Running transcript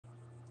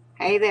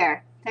Hey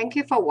there. Thank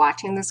you for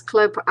watching this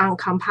clip on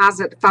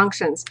composite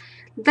functions.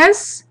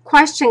 This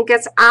question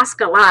gets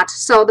asked a lot,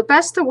 so the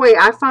best way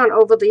I found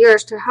over the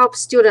years to help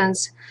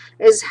students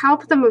is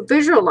help them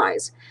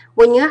visualize.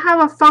 When you have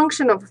a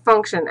function of a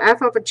function,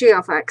 f of g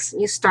of x,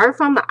 you start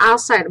from the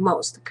outside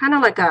most, kind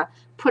of like a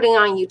putting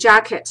on your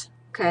jacket,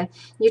 okay?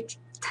 You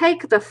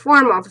take the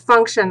form of the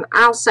function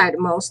outside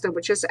most,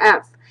 which is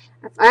f.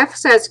 If f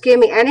says give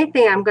me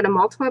anything, I'm going to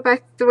multiply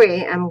by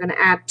 3, I'm going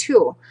to add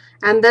 2.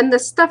 And then the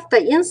stuff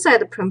that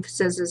inside the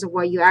parentheses is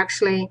what you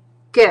actually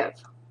give.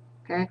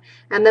 Okay?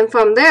 And then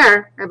from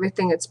there,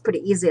 everything is pretty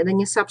easy. Then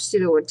you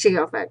substitute what g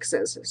of x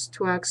is. It's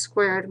 2x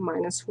squared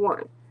minus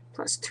 1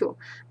 plus 2.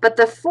 But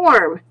the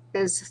form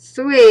is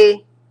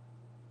 3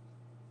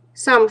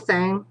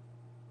 something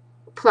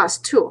plus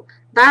 2.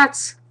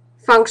 That's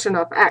function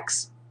of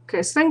x.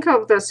 Okay, so think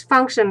of this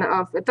function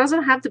of, it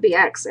doesn't have to be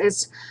x.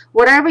 It's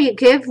whatever you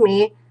give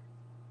me,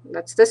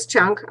 that's this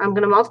chunk, I'm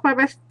going to multiply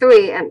by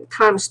 3 and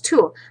times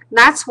 2.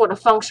 That's what a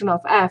function of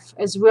f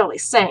is really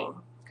saying.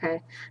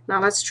 Okay, now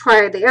let's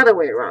try it the other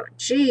way around.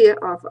 G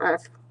of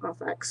f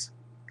of x.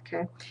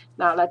 Okay,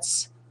 now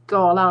let's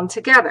go along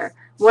together.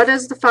 What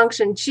does the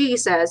function g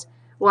says?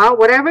 Well,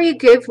 whatever you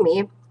give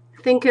me,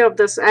 think of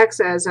this x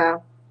as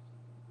a,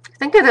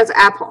 think of it as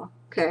apple.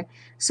 Okay,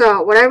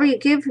 so whatever you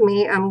give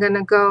me, I'm going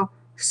to go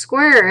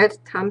square it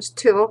times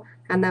 2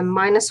 and then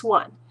minus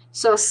 1.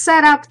 So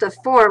set up the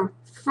form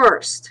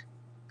first.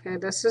 Okay,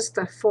 this is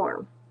the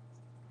form.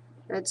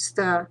 It's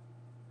the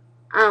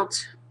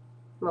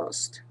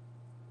outmost.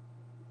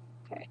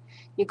 Okay,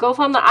 you go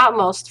from the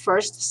outmost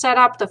first, set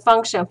up the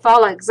function,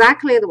 follow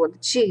exactly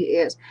what g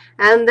is,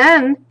 and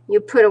then you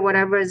put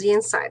whatever is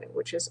inside,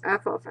 which is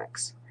f of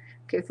x.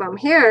 Okay, from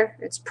here,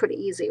 it's pretty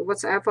easy.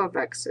 What's f of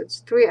x?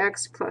 It's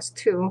 3x plus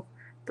 2,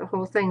 the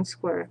whole thing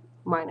squared,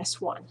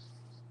 minus 1.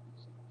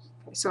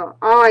 So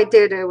all I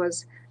did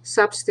was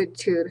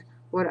substitute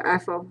what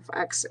f of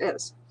x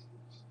is.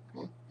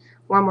 Okay.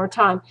 One more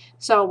time.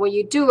 So what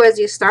you do is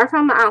you start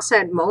from the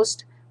outside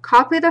most,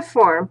 copy the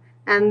form,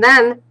 and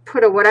then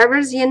put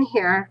whatever's in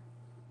here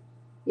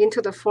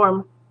into the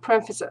form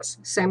parentheses.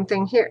 Same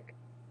thing here.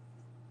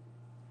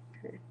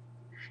 Okay.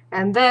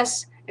 And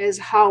this is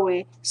how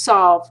we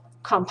solve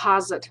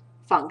composite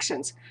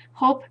functions.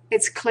 Hope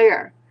it's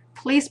clear.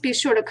 Please be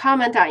sure to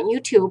comment on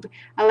YouTube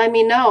and let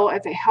me know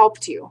if it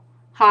helped you.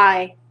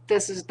 Hi,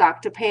 this is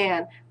Dr.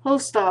 Pan,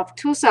 host of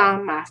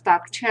Tucson Math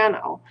Doc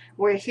channel.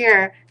 We're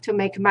here to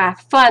make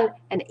math fun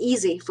and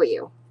easy for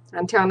you.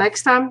 Until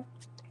next time,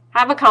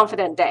 have a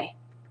confident day.